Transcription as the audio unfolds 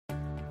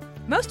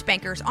Most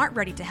bankers aren't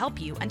ready to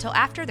help you until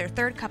after their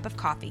third cup of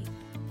coffee.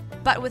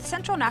 But with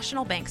Central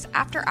National Bank's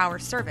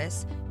after-hours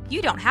service,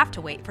 you don't have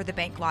to wait for the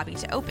bank lobby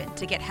to open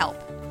to get help.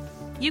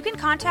 You can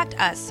contact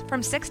us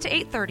from 6 to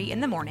 8:30 in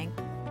the morning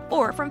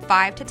or from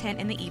 5 to 10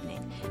 in the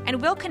evening,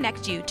 and we'll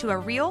connect you to a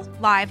real,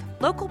 live,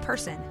 local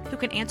person who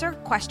can answer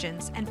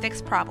questions and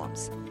fix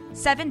problems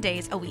 7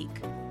 days a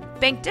week.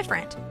 Bank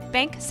different.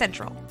 Bank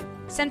Central.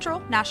 Central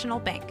National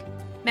Bank.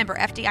 Member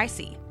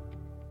FDIC.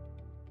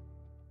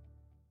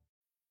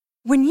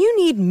 When you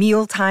need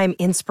mealtime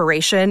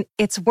inspiration,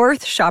 it's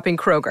worth shopping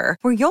Kroger,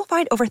 where you'll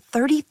find over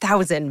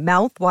 30,000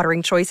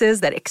 mouth-watering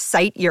choices that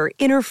excite your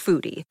inner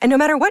foodie. And no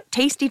matter what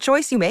tasty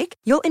choice you make,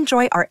 you'll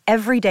enjoy our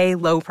everyday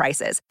low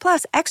prices,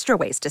 plus extra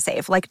ways to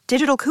save, like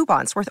digital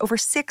coupons worth over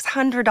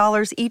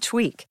 $600 each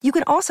week. You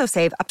can also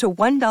save up to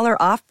 $1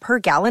 off per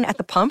gallon at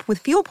the pump with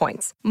fuel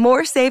points.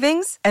 More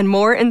savings and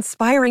more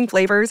inspiring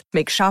flavors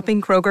make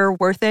shopping Kroger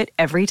worth it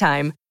every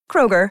time.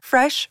 Kroger,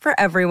 fresh for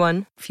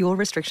everyone. Fuel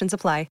restrictions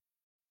apply.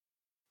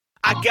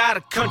 I got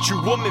a country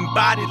woman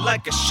body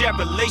like a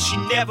Chevrolet. She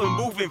never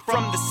moving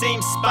from the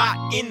same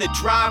spot in the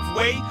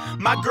driveway.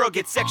 My girl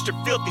gets extra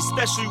filthy,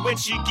 especially when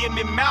she give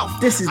me mouth.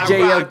 This is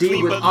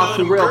JLD with Off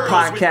the Rail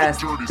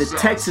Podcast, the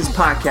Texas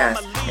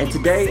podcast. And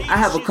today I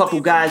have a couple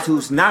guys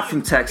who's not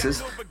from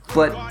Texas,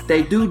 but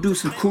they do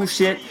some cool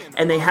shit.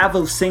 And they have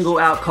a single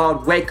out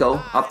called Waco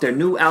off their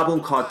new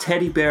album called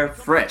Teddy Bear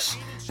Fresh.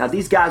 Now,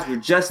 these guys were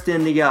just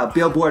in the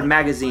Billboard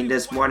magazine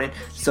this morning,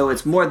 so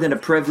it's more than a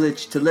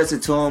privilege to listen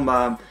to them.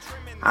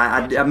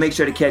 I make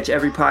sure to catch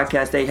every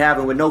podcast they have,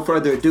 and with no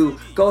further ado,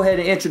 go ahead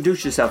and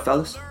introduce yourself,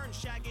 fellas.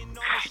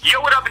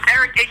 Yo, what up? It's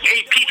Eric,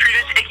 a.k.a. Petri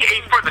Dish,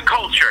 a.k.a. For the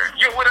Culture.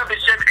 Yo, what up?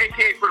 It's Chef,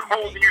 a.k.a. For the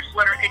Holes in Your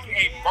Sweater,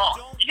 a.k.a. Boss.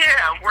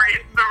 Yeah, we're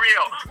hitting the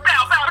real.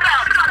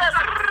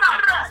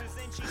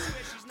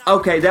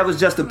 Okay, that was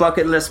just a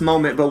bucket list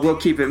moment, but we'll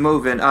keep it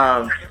moving.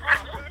 That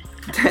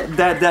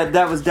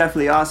was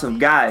definitely awesome.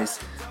 Guys,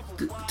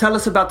 tell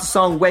us about the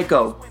song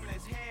Waco.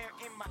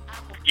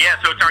 Yeah,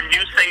 so it's our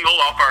new single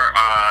off our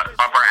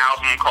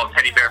album called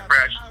Teddy Bear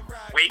Fresh.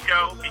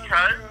 Waco,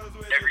 because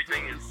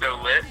everything is so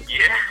lit.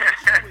 Yeah.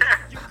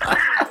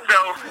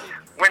 So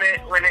when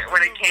it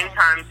came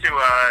time to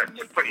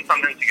putting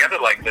something together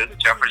like this,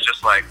 Jeff was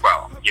just like,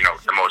 well, you know,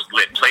 the most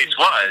lit place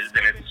was,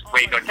 and it's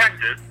Waco,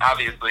 Texas,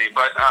 obviously.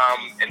 But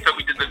and so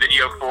we did the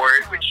video for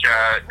it, which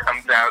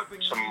comes out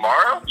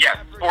tomorrow. Yes,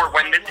 or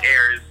when this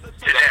airs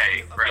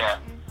today. Right. Yeah.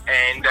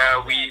 And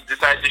we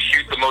decided to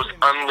shoot the most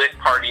unlit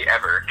party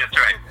ever. That's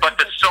right. But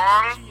the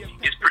song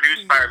is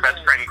produced by our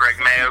best friend Greg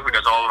Mayo, who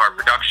does all of our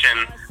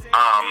production.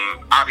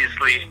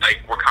 Obviously,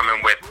 like, we're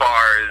coming with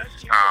bars.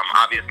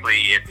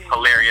 Obviously, it's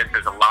hilarious.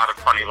 There's a lot of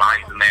funny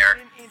lines in there.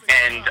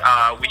 And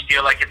we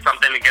feel like it's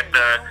something to get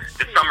the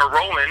summer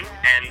rolling,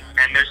 and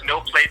there's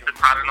no place that's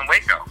hotter than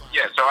Waco.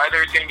 Yeah, so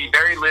either it's going to be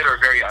very lit or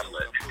very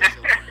unlit.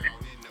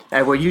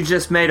 Hey, well, you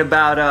just made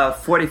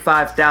about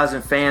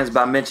 45,000 fans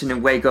by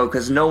mentioning Waco,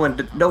 because no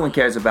one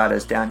cares about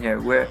us down here.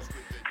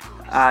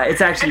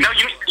 It's actually. No,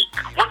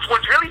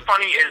 what's really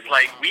funny is,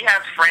 like, we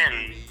have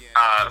friends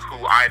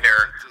who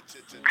either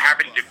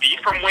happen to be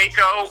from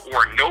Waco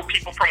or know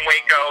people from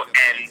Waco,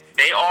 and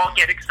they all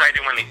get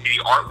excited when they see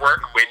the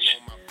artwork, which,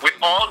 with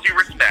all due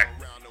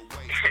respect,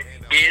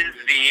 is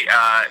the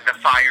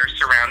fire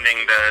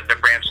surrounding the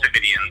Branch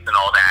Davidians and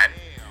all that.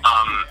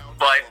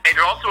 But it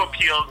also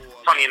appeals,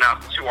 funny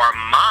enough, to our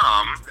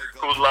mom,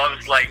 who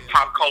loves, like,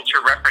 pop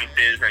culture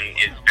references and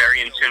is very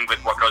in tune with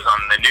what goes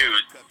on in the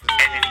news.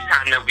 And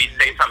anytime that we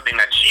say something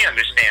that she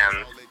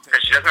understands,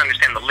 because she doesn't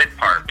understand the lit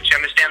part, but she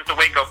understands the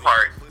Waco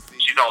part,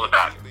 she's all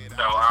about it.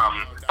 So,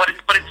 but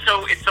it's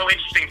so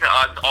interesting to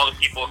us, all the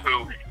people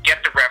who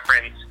get the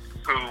reference,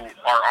 who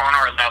are on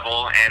our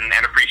level and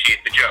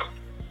appreciate the joke.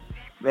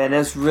 Man,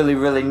 that's really,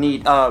 really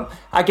neat.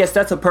 I guess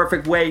that's a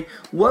perfect way.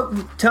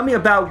 Tell me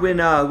about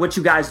what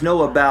you guys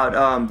know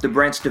about the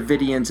Branch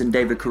Davidians and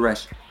David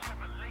Koresh.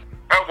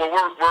 Oh, well,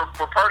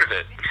 we're part of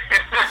it.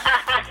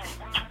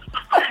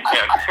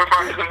 Yeah, we're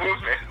part of the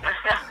movement.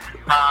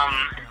 No,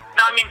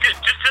 I mean,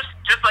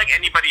 just like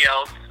anybody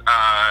else,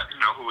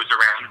 who was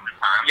around at the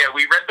time. Yeah,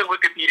 we read the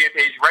Wikipedia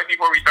page right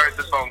before we started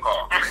this phone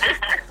call.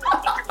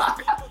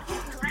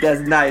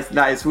 That's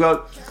nice.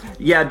 Well,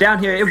 yeah, down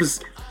here it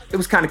was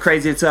kind of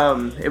crazy.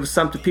 It was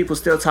something people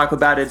still talk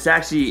about. It's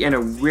actually, in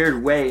a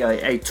weird way,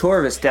 a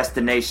tourist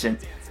destination,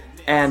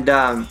 and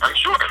I'm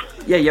sure.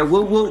 Yeah.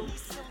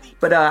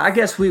 But I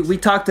guess we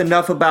talked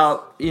enough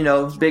about,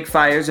 big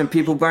fires and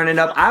people burning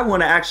up. I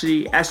want to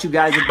actually ask you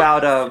guys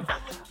about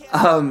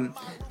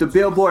the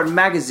Billboard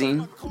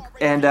magazine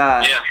and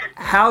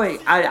how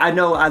I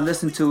know I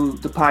listened to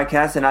the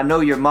podcast, and I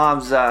know your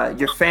mom's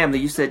your family.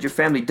 You said your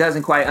family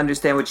doesn't quite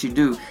understand what you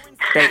do.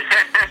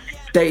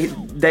 They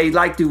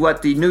like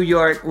the New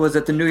York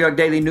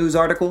Daily News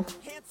article?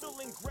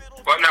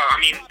 Well, no, I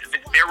mean,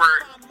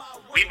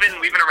 we've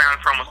been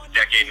around for almost a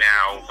decade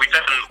now. We've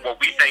done what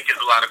we think is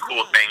a lot of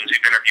cool things.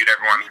 We've interviewed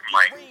everyone from,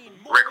 like,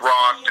 Rick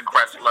Ross to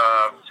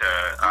Questlove to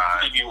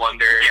Stevie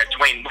Wonder,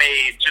 Dwayne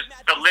Wade. Just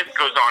the list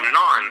goes on and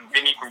on.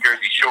 Vinny from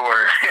Jersey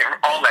Shore,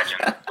 all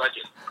legends.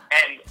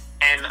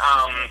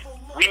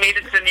 made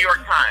it to the New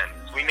York Times.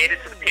 We made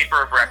it to the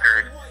paper of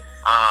record.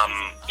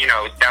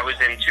 That was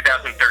in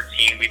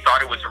 2013. We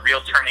thought it was a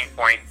real turning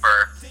point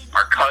for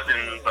our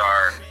cousins,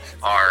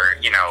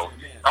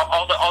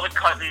 all the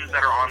cousins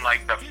that are on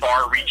like the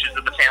far reaches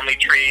of the family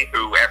tree,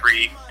 who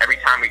every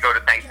time we go to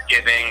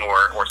Thanksgiving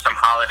or some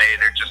holiday,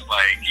 they're just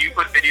like, "Do you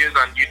put videos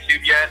on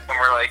YouTube yet?" And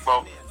we're like,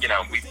 "Well,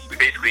 we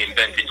basically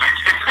invented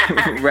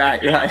YouTube."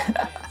 Right.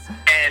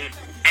 And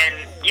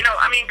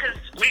because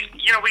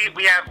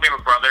we have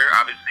a brother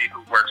obviously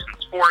who works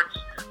in sports.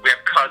 We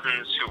have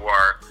cousins who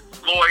are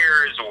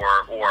lawyers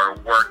or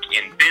work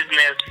in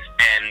business,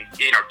 and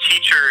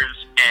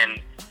teachers,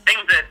 and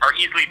things that are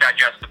easily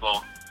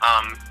digestible.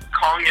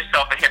 Calling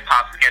yourself a hip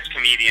hop sketch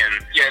comedian,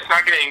 it's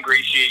not going to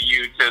ingratiate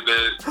you to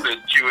the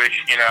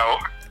Jewish,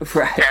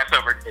 right.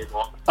 Passover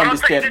table.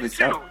 Understandably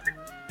so.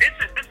 This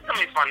is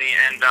something funny,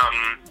 and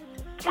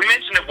we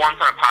mentioned it once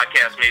on a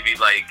podcast, maybe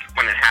like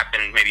when it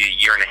happened, maybe a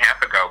year and a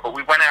half ago. But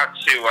we went out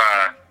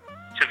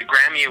to the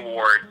Grammy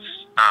Awards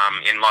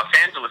in Los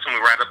Angeles, and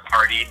we were at a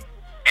party,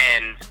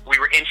 and we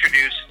were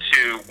introduced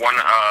to one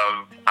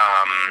of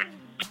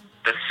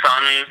the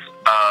sons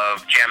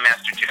of Jam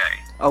Master Jay.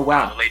 Oh,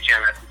 wow. The late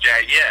Jam Master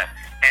Jay, yeah.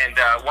 And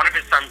one of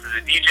his sons is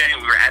a DJ,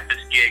 and we were at this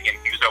gig, and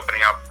he was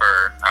opening up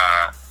for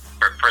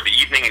the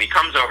evening, and he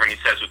comes over and he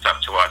says what's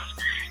up to us.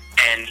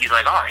 And he's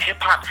like, "Oh,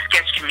 hip-hop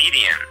sketch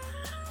comedian.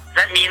 Does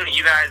that mean that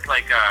you guys,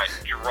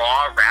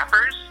 draw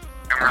rappers?"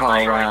 And we're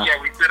like, wow. "Yeah,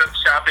 we set up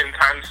shop in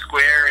Times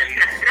Square,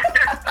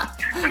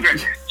 and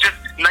just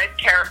nice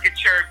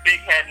caricature, big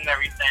head and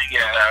everything.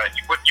 Yeah. And,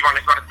 you want to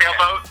go on a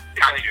sailboat?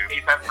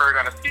 He's that bird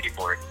on a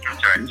skateboard."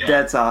 That's right. Yeah.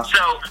 That's awesome.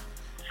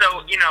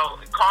 So,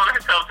 calling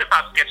ourselves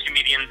hip-hop sketch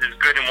comedians is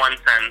good in one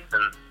sense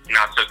and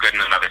not so good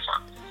in another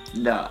sense.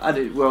 No,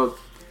 well,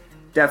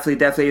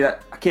 definitely.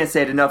 I can't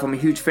say it enough. I'm a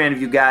huge fan of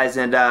you guys,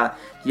 and I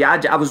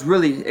was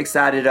really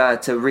excited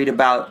to read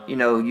about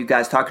you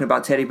guys talking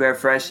about Teddy Bear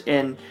Fresh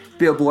in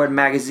Billboard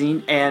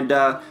magazine, and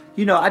I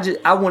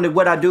wanted,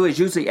 what I do is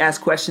usually ask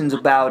questions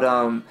about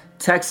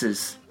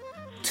Texas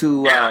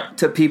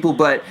to people,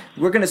 but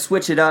we're gonna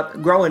switch it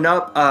up. Growing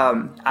up,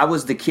 I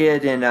was the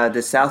kid in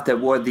the South that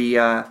wore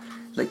the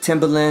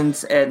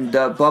Timberlands and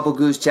Bubble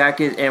Goose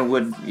jacket, and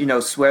would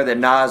swear that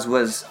Nas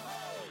was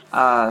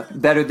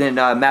better than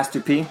Master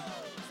P.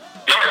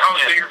 Oh,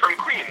 so you're from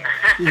Queens.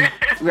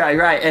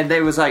 Right. And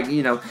they was like,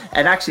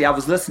 and actually I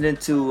was listening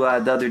to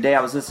the other day,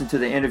 I was listening to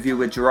the interview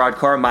with Gerard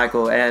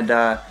Carmichael, and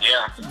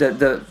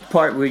the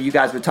part where you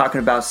guys were talking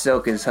about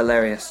Silk is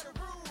hilarious.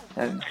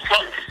 Well,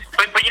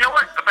 but you know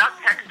what? About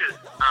Texas,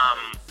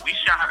 we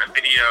shot a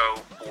video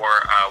for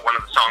one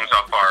of the songs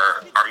off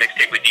our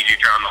mixtape with DJ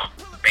Drama,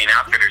 Main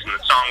Outfitters, and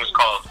the song was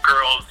called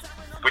Girls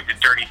with the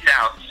Dirty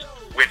Souths,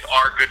 with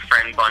our good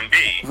friend Bun B.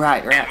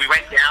 Right. And we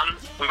went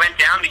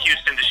down to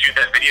Houston to shoot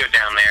that video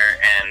down there,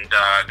 and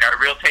got a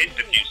real taste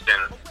of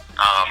Houston,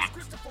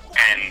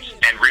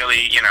 and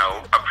really,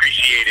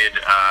 appreciated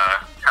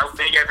how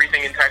big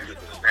everything in Texas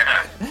is,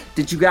 man.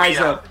 Did you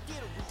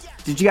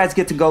guys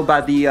get to go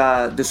by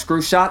the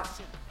Screw Shop?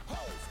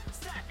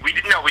 We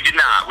did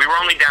not. We were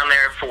only down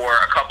there for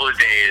a couple of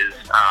days,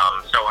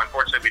 so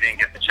unfortunately we didn't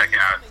get to check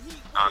out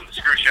the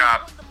Screw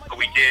Shop. But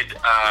we did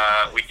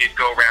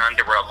go around.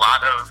 There were a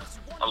lot of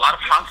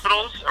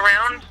hospitals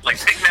around, like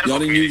big medical. Y'all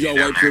didn't use your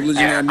white privilege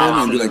in that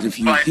moment and be like, "If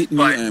you hit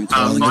me, I am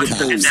calling the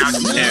police."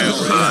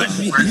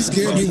 You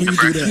scared me when you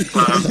do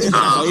that.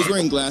 I was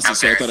wearing glasses,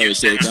 so I thought I was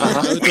safe.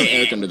 I would throw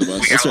Eric under the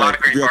bus. That's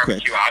right. Real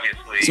quick.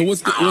 So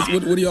what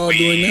are y'all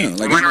doing now?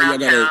 Like, we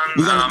got an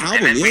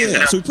album,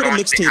 yeah. So we put a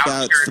mixtape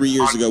out 3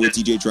 years ago with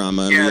DJ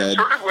Drama. We had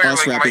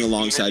us rapping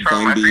alongside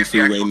Bun B,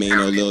 Freeway,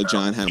 Mano, Lil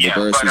Jon, Hannibal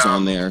Buress was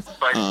on there,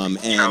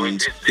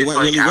 and it went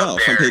really well.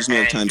 Front page New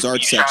York Times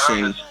art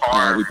section.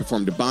 We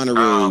performed at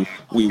Bonnaroo.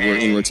 We were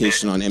in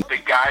rotation on. The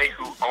guy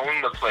who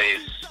owned the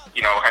place,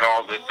 had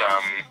all this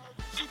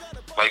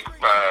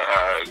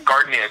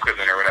gardening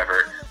equipment or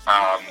whatever,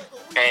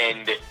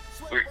 and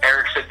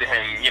Eric said to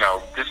him,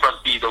 "This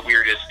must be the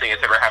weirdest thing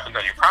that's ever happened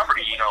on your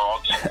property.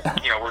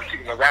 We're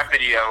shooting a rap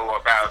video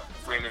about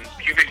women's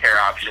pubic hair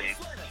options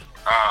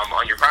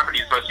on your property.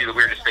 It's supposed to be the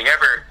weirdest thing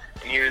ever."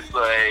 And he was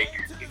like,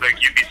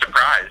 "You'd be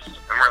surprised."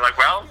 And we're like,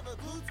 "Well,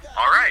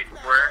 all right,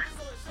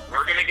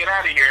 we're gonna get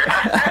out of here."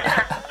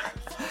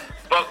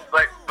 but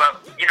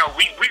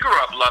we grew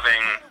up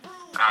loving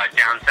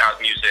down south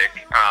music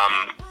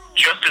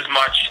just as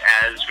much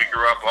as we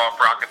grew up off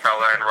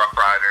Rockefeller and Rough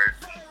Riders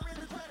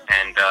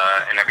and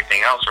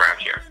everything else around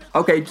here.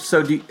 Okay,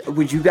 so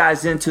would you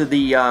guys into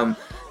the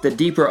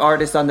deeper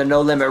artists on the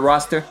No Limit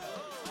roster?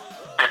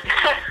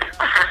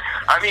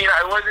 I mean,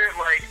 I wasn't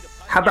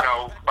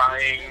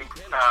buying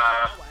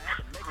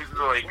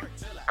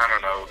I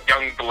don't know,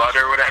 Young Blood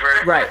or whatever.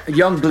 Right,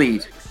 Young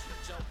Bleed.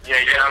 Yeah,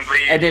 Young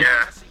Bleed. And then,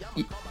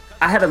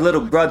 I had a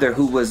little brother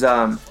who was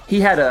he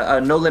had a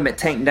No Limit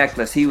Tank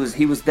necklace. He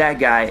was that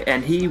guy,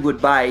 and he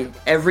would buy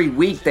every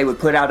week. They would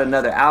put out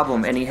another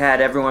album, and he had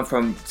everyone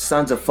from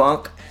Sons of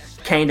Funk,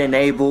 Cain and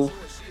Abel,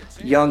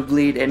 Young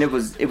Bleed, and it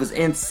was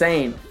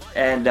insane.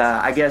 And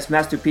I guess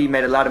Master P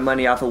made a lot of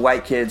money off of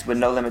white kids with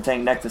No Limit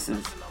Tank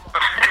necklaces.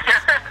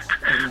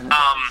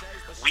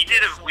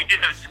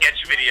 a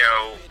sketch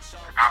video,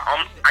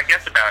 I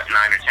guess about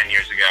 9 or 10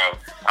 years ago,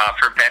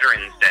 for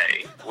Veterans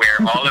Day, where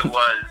all it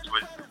was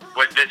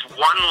this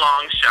one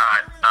long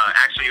shot.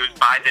 Actually, it was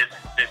by this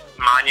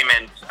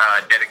monument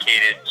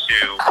dedicated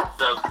to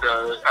the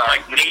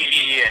like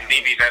Navy and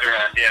Navy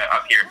veterans,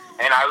 up here.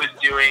 And I was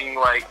doing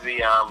like the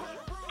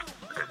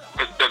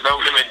no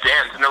limit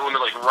dance, no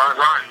limit like run,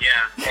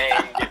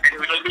 and it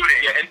was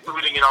and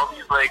saluting, and all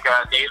these like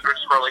names were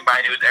scrolling by,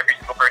 and it was every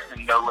single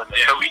person no limit.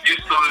 So we do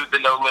salute the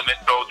no limit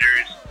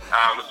soldiers,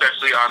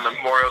 especially on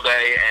Memorial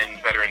Day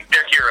and Veterans.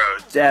 They're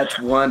heroes. That's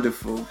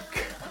wonderful.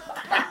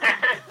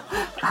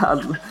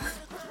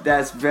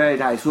 That's very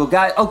nice. Well,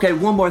 guys, okay,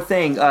 one more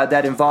thing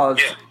that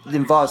involves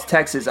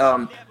Texas.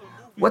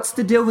 What's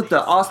the deal with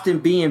the Austin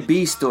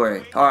B&B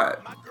story? Oh,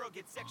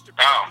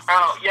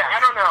 yeah, I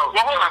don't know.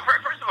 Well, hold on.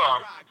 First of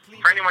all,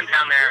 for anyone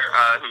down there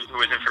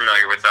who isn't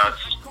familiar with us,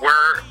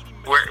 we're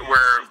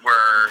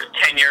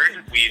 10 years.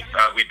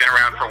 We've been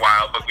around for a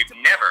while, but we've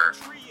never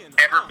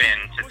ever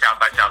been to South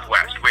by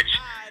Southwest, which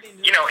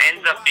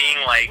ends up being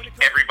like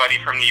everybody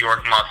from New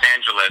York and Los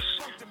Angeles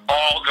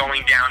all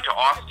going down to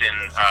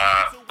Austin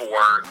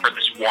for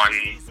this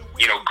one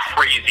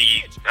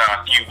crazy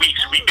few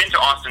weeks. We've been to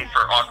Austin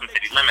for Austin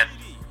City Limits.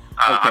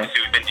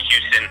 Obviously, we've been to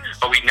Houston,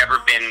 but we never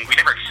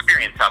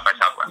experienced South by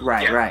Southwest.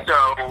 Right.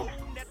 So,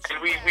 and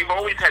we've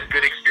always had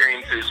good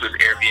experiences with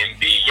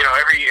Airbnb.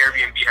 Every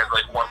Airbnb has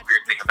like one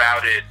weird thing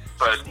about it,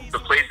 but the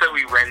place that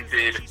we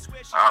rented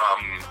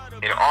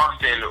in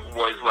Austin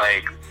was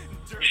like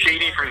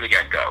shady from the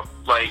get-go.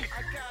 Like,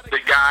 the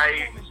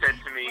guy said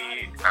to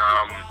me,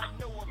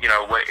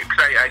 because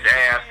I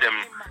asked him,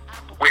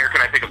 where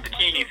can I pick up the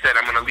key? He said,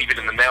 I'm going to leave it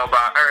in the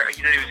mailbox. Or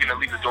he said he was going to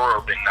leave the door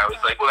open. And I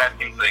was like, well, that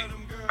seems like,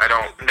 I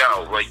don't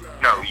know. Like,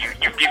 no, you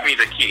give me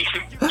the key.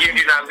 You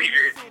do not leave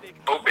it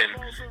open.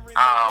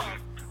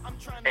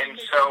 And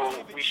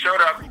so we showed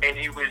up, and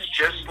it was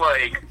just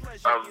like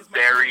a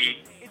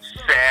very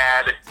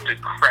sad,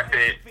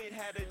 decrepit,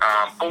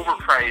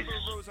 overpriced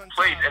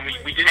place, and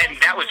we didn't. And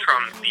that was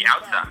from the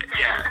outside.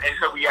 Yeah, and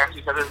so we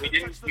actually said that we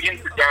didn't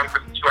sit down for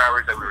the 2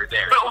 hours that we were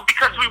there. But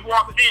because we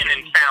walked in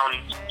and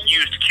found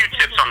used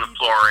Q-tips on the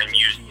floor and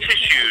used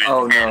tissues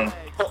and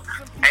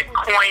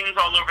coins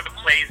all over the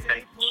place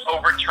and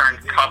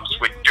overturned cups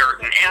with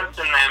dirt and ants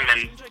in them,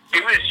 and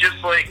it was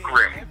just like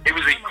grim. It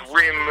was a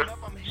grim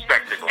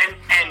spectacle.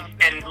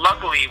 And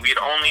luckily we had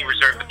only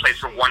reserved the place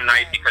for one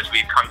night because we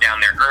had come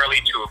down there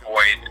early to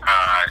avoid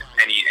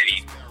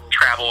any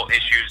travel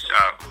issues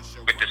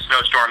with the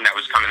snowstorm that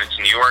was coming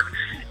into New York.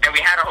 And we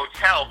had a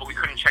hotel, but we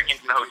couldn't check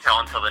into the hotel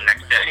until the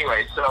next day.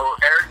 Anyway, so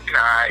Eric and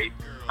I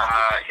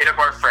hit up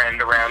our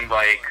friend around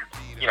like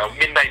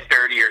midnight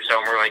 30 or so,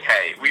 and we're like,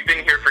 hey, we've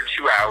been here for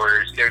 2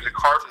 hours. There's a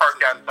car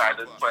parked outside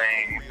that's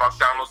playing Fuck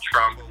Donald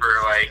Trump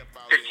for like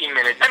 15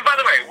 minutes. And by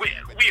the way,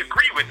 we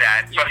agree with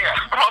that, but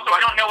also I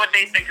don't know what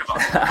they think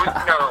about it.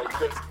 No,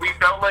 we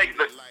felt like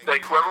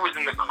whoever was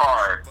in the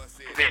car,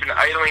 because they've been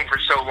idling for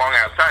so long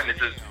outside, and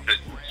it's a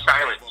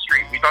silent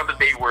street. We thought that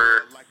they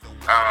were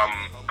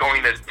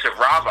going to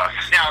rob us.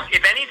 Now,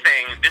 if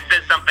anything, this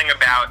says something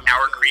about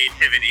our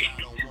creativity.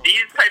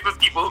 These type of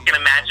people who can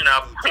imagine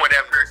up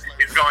whatever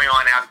is going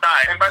on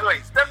outside. And by the way,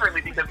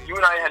 separately, because you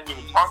and I hadn't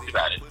even talked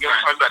about it. We only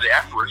talked about it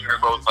afterwards. We were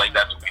both like,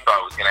 that's what we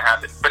thought was going to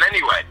happen. But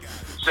anyway,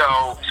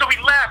 so we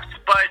left,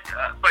 but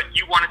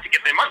you wanted to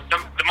get the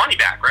money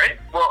back, right?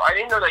 Well, I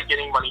didn't know that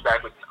getting money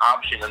back was an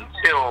option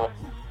until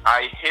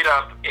I hit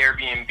up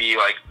Airbnb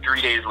like 3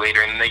 days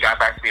later, and they got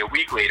back to me a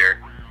week later,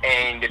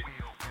 and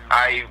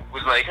I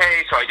was like,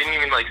 hey, so I didn't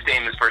even like stay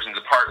in this person's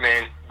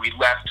apartment. We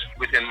left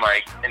within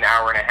like an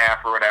hour and a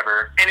half or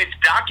whatever. And it's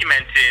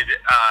documented,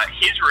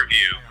 his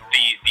review,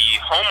 the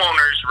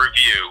homeowner's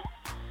review,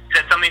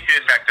 said something to the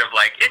effect of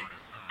like, it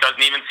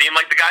doesn't even seem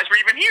like the guys were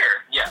even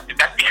here. Yeah,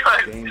 that's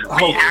because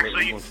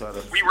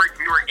we were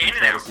in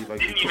and out.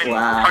 Didn't even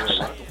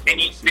touch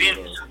any.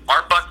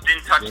 Our butts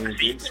didn't touch the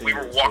seats. We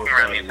were walking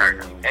around the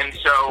entire time. And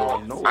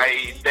so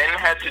I then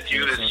had to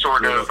do this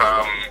sort of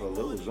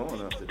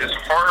this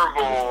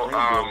horrible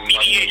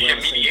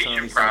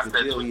mediation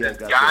process with this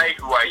guy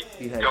who I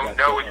don't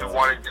know and who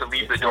wanted to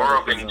leave the door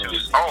open to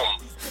his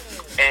home.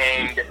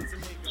 And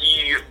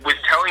he was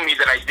telling me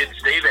that I did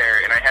stay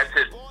there, and I had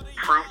to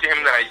prove to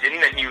him that I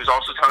didn't, and he was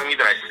also telling me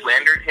that I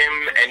slandered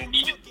him and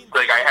needed,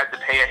 like, I had to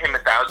pay him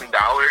 $1,000.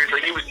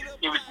 Like, he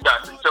was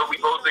nuts. And so we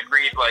both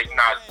agreed, like,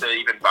 not to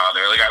even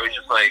bother. Like, I was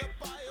just like,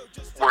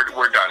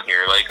 we're done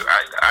here. Like,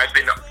 I've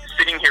been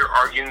sitting here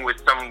arguing with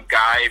some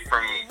guy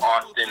from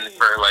Austin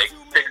for like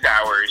 6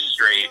 hours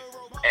straight,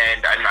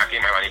 and I'm not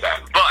getting my money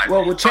back. But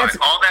all that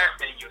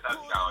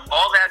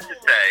to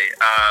say,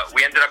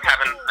 we ended up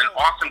having an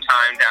awesome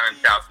time down in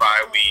South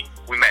by.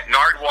 We met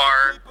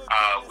Nardwuar.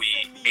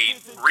 We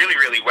ate really,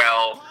 really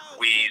well.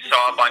 We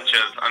saw a bunch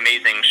of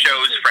amazing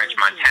shows. French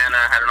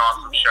Montana had an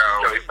awesome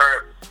show.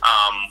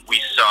 We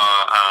saw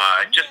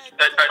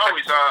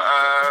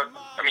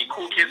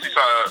Cool Kids. We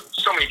saw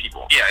so many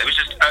people. Yeah, it was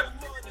just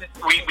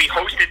we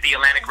hosted the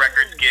Atlantic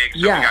Records gig,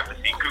 so we got to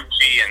see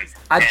Gucci and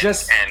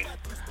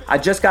I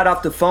just got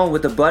off the phone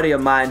with a buddy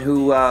of mine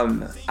who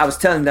I was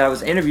telling him that I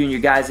was interviewing you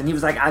guys, and he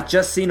was like, I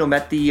just seen him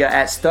at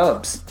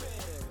Stubbs.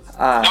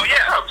 Man,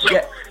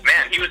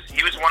 he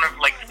was one of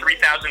like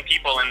 3,000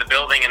 people in the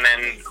building, and then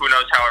who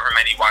knows however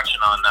many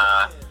watching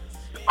online.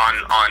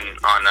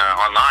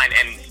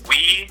 And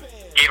we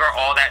gave her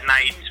all that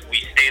night.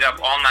 We stayed up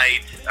all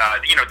night.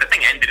 The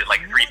thing ended at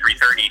like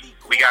 3:30.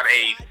 We got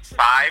a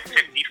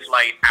 5:50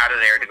 flight out of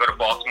there to go to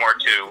Baltimore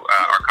to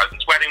our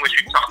cousin's wedding, which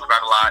we've talked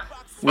about a lot.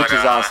 Which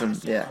is awesome,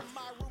 yeah.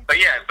 But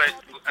we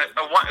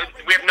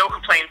have no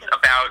complaints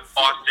about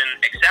Austin,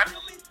 except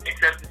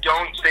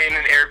don't stay in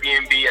an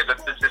Airbnb at a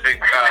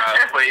specific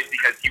place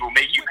because he will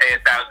make you pay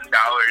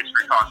 $1,000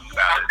 for talking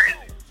about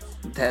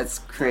it. That's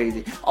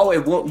crazy. Oh,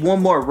 and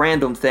one more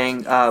random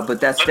thing,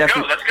 but that's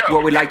definitely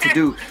what we like to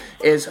do,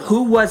 is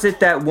who was it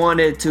that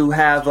wanted to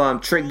have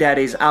Trick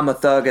Daddy's I'm a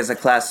Thug as a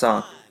class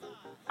song?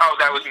 Oh,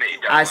 that was me.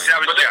 That was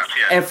Jeff,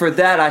 yeah. And for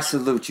that, I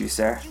salute you,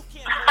 sir. Thank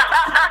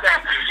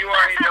you. You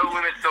are a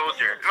no-limit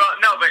soldier. Well,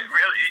 no, but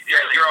really,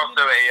 you're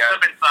also a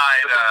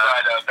flip-inside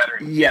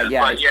veteran. Yeah.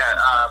 But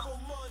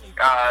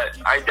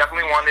I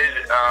definitely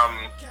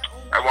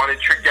wanted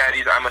Trick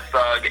Daddy's I'm a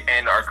Thug,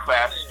 and our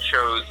class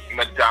chose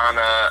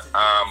Madonna,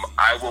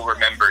 I Will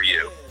Remember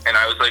You. And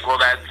I was like, well,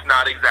 that's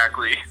not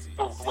exactly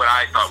what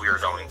I thought we were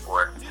going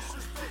for.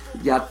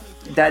 Yeah,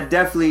 that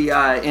definitely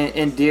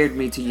endeared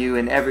me to you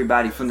and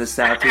everybody from the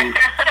South.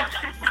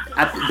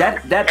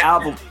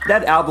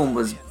 That album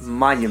was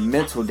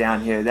monumental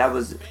down here. That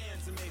was,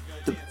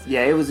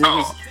 it was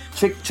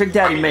Trick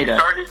Daddy made a.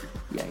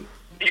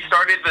 He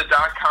started the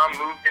 .com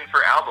movement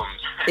for albums.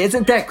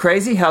 Isn't that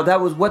crazy? How that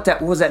was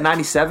was that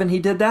 97? He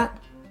did that.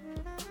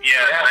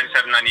 Yeah,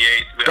 97,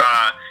 98.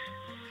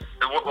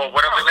 What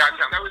was that?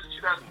 That was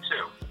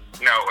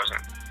 2002. No, it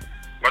wasn't.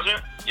 Was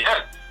it?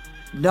 Yeah.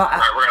 No,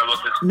 right, we're gonna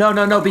look this.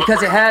 No,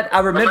 because it had. I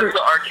remember.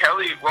 R.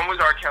 Kelly. When was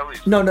R.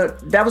 Kelly's? No,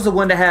 that was the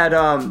one that had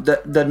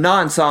the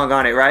non song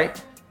on it,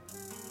 right?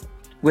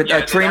 With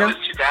Trina. That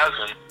was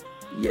 2000.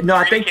 Yeah, no,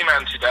 I think it came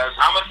out in 2000.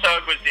 I'm a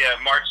Thug was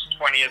March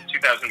 20th,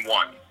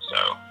 2001.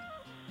 So,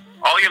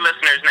 all your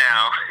listeners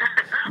now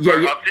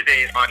are up to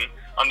date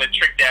on the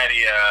Trick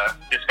Daddy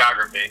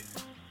discography.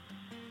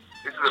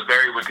 This is a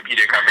very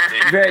Wikipedia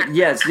conversation.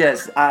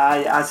 Yes,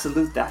 I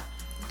salute that.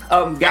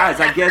 Guys,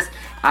 I guess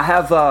I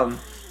have.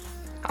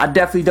 I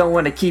definitely don't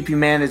want to keep you,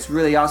 man. It's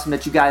really awesome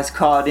that you guys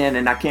called in,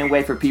 and I can't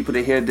wait for people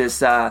to hear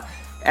this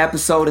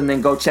episode and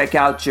then go check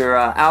out your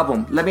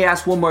album. Let me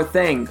ask one more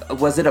thing.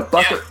 Was it a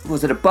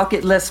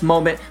bucket list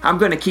moment? I'm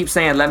going to keep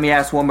saying let me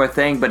ask one more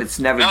thing, but it's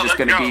never just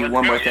going to be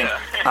one more thing.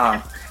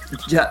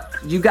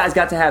 You guys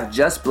got to have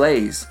Just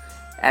Blaze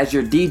as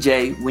your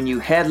DJ when you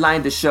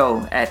headlined the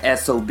show at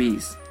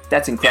SOBs.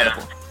 That's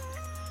incredible.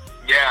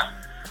 Yeah.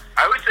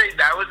 I would say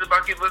that was a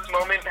bucket list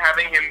moment,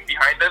 having him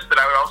behind us, but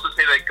I would also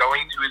say that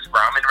going to his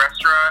ramen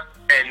restaurant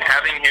and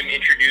having him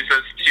introduce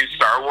us to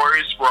Star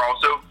Wars were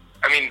also,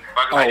 I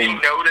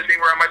didn't know that they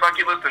were on my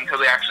bucket list until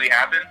they actually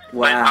happened.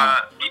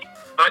 Wow.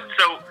 But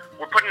so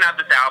we're putting out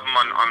this album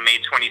on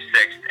May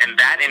 26th, and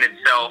that in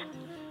itself,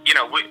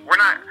 we're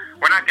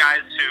not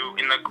guys who,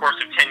 in the course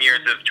of 10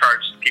 years, have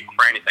charged people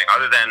for anything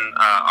other than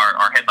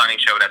our headlining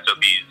show at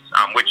SOBs,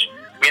 which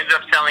we ended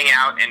up selling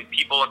out, and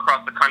people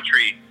across the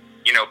country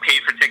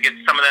paid for tickets,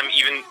 some of them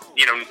even,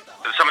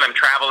 some of them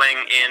traveling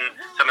in,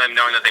 some of them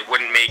knowing that they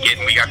wouldn't make it,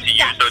 and we got to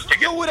use those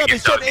tickets to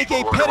get those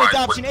people who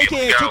otherwise wouldn't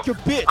be able to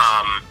go.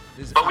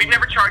 But we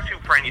never charged you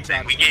for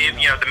anything. We gave,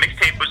 the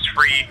mixtape was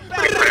free,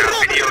 we put out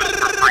videos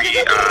for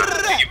free,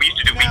 we used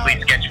to do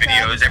weekly sketch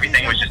videos,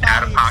 everything was just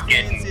out of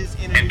pocket,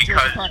 and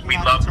because we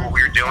loved what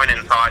we were doing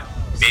and thought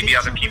maybe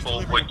other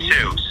people would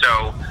too.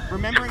 So to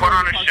put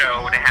on a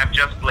show, to have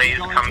Just Blaze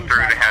come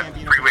through, to have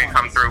Freeway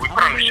come through, we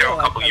put on a show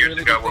a couple years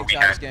ago where we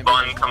had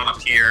Bun come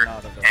up here,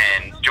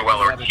 and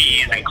Joel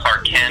Ortiz, and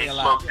Clark Kent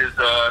smoked his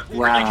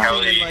Richie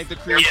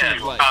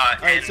Kelly.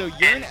 And so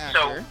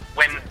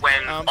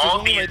when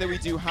all these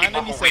people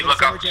who we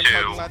look up to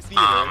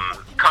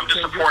come to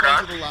support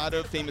us,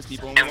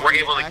 and we're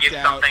able to give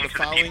something to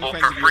the people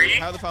for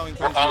free,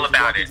 we're all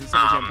about it.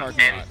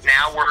 And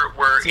now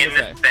we're in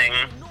this thing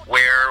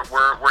where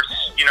we're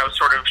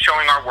sort of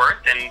showing our worth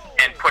and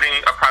putting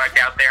a product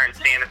out there and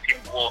seeing if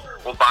people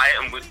will buy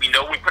it. And we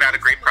know we put out a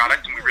great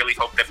product, and we really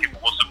hope that people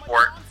will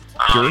support.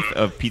 Dearth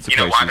of pizza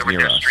places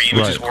near us, which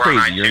is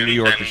crazy. You're in New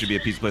York, there should be a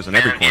pizza place on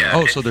every corner.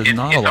 Oh, so there's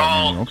not a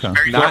lot. Okay.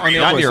 Not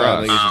near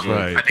us.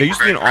 Right. There used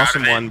to be an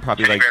awesome one,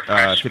 probably like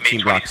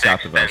 15 blocks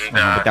south of us,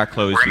 but that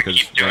closed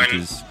because rent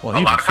is. Well,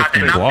 even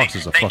 15 blocks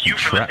is a fucking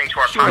trek.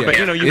 Sure, but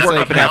you work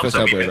up and half a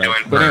subway,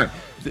 right? But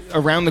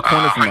around the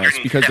corner from us,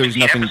 because there's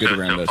nothing good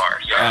around us,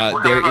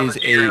 there is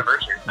a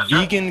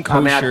vegan,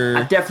 kosher.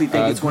 I definitely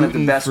think it's one of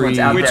the best ones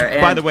out which,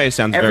 there. By the way,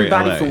 sounds very LA.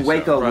 Everybody from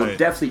Waco will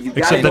definitely. You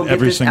Except gotta that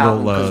every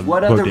single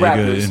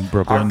bodega in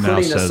Brooklyn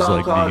now says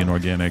like vegan,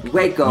 organic.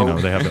 Waco,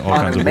 they have all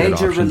kinds of weird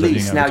options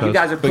release. Now you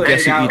guys are putting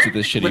it out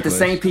with the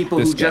same people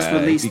who just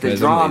released the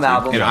Drum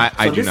album. And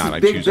I do not. I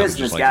choose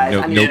business,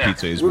 guys. No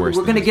pizza is worse.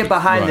 We're gonna get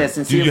behind this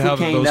and see if we can.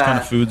 Do you have those kind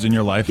of foods in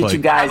your life,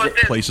 like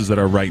places that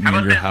are right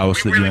near your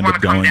house that you end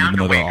up going even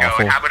though they're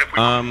awful?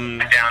 Down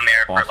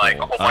there for like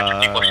a whole bunch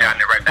of people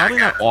shouting it right back. Probably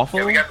not awful.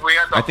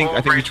 I think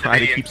we try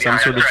to keep some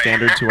sort of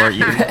standard to our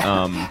eating.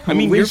 I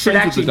mean, we should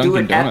actually do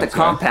it at the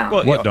compound.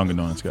 What Dunkin'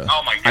 Donuts guy?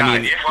 Oh my god! I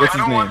mean, what's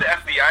his name? I don't want the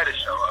FBI to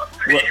show up.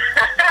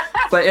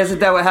 But isn't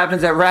that what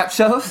happens at rap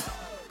shows?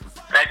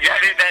 That is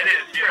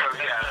true.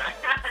 Yeah.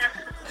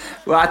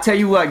 Well, I tell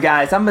you what,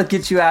 guys, I'm gonna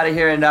get you out of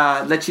here and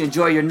let you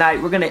enjoy your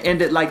night. We're gonna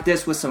end it like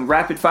this with some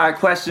rapid fire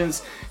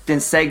questions, then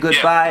say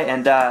goodbye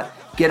and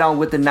get on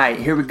with the night.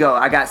 Here we go.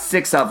 I got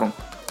 6 of them.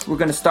 We're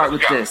gonna start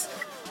with this: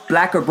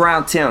 Black or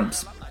brown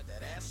Timbs?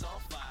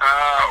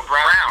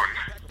 Brown.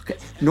 Okay.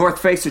 North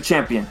Face or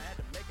Champion?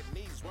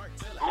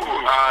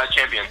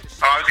 Champion.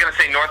 I was gonna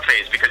say North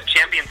Face because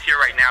Champion's here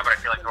right now, but I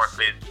feel like North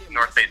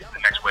Face is the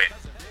next wave.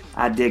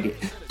 I dig it.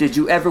 Did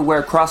you ever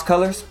wear cross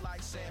colors?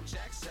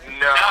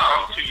 No,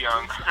 I'm too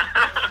young.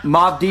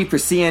 Mobb Deep or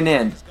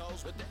CNN?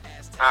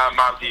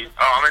 Mobb Deep.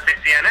 Oh, I'm gonna say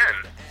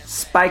CNN.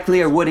 Spike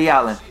Lee or Woody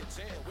Allen?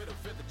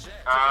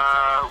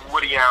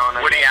 Woody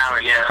Allen. Woody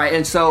Allen, yeah. Right,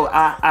 and so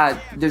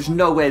there's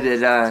no way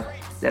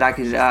that I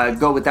could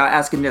go without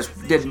asking this.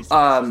 Did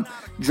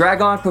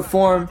Dragon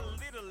perform?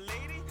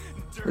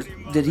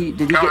 Did he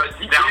get?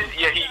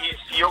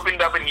 He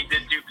opened up and he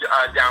did do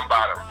Down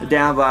Bottom.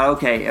 Down Bottom.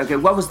 Okay.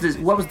 What was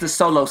the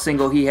solo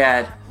single he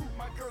had?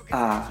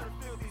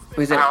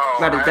 Was it?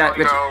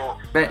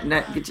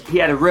 He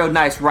had a real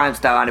nice rhyme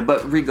style on it.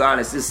 But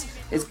regardless,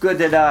 it's good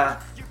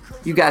that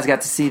you guys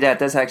got to see that.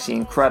 That's actually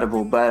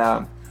incredible.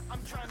 But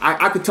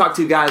I could talk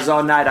to you guys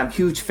all night. I'm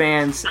huge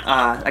fans.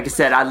 Like I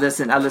said, I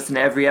listen to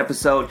every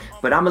episode.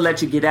 But I'm gonna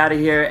let you get out of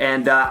here.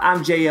 And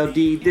I'm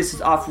JLD. This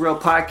is Off Real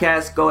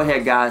Podcast. Go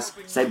ahead, guys.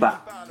 Say bye.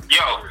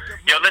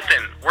 Yo,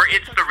 listen. We're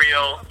It's The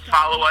Real.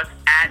 Follow us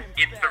at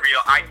It's The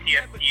Real,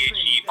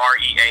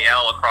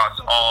 ITSTHEREAL across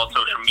all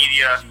social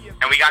media.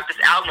 And we got this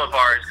album of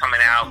ours coming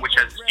out, which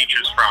has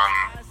features from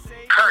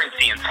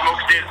Currency and Smoke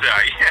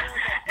DZA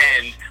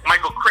and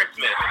Michael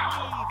Christmas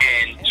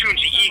and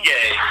Tunji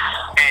Ige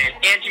and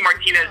Angie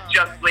Martinez,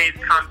 Just Blaze,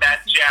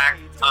 Combat Jack,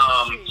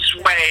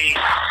 Sway.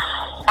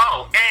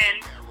 Oh,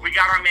 and we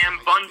got our man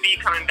Bun B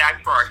coming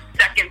back for our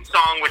second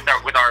song with our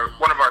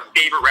one of our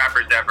favorite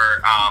rappers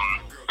ever.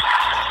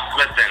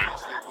 Listen,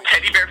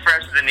 Teddy Bear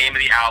Fresh is the name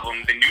of the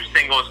album. The new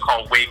single is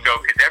called Waco,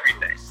 because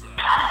everything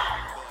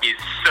is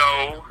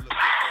so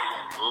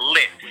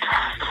lit.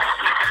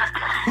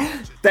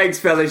 Thanks,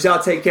 fellas. Y'all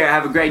take care.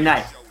 Have a great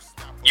night.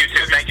 You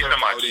too. Thank you so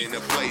much.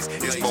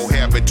 It's more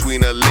hair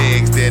between her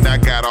legs than I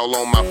got all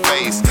on my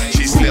face.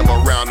 She slim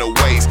around the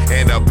waist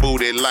and her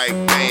booty like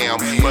damn.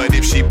 But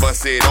if she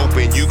bust it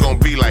open, you gon'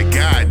 be like,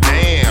 God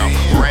damn.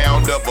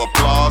 Round of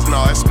applause,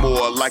 no, it's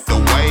more like the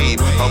wave.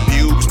 Her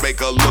pubes make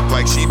her look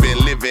like she been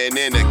living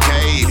in a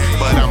cave.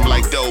 But I'm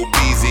like Doe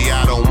Beezy,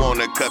 I don't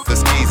wanna cut the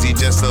skeezy.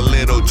 Just a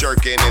little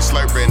jerking and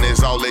slurping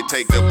is all it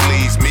take to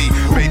please me.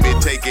 Baby,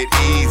 take it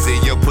easy,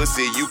 your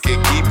pussy, you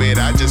can keep it.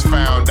 I just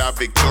found out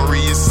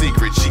Victoria's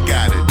Secret, she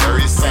got a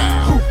dirty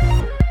side.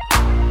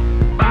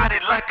 Body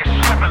like a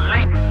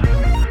Chevrolet.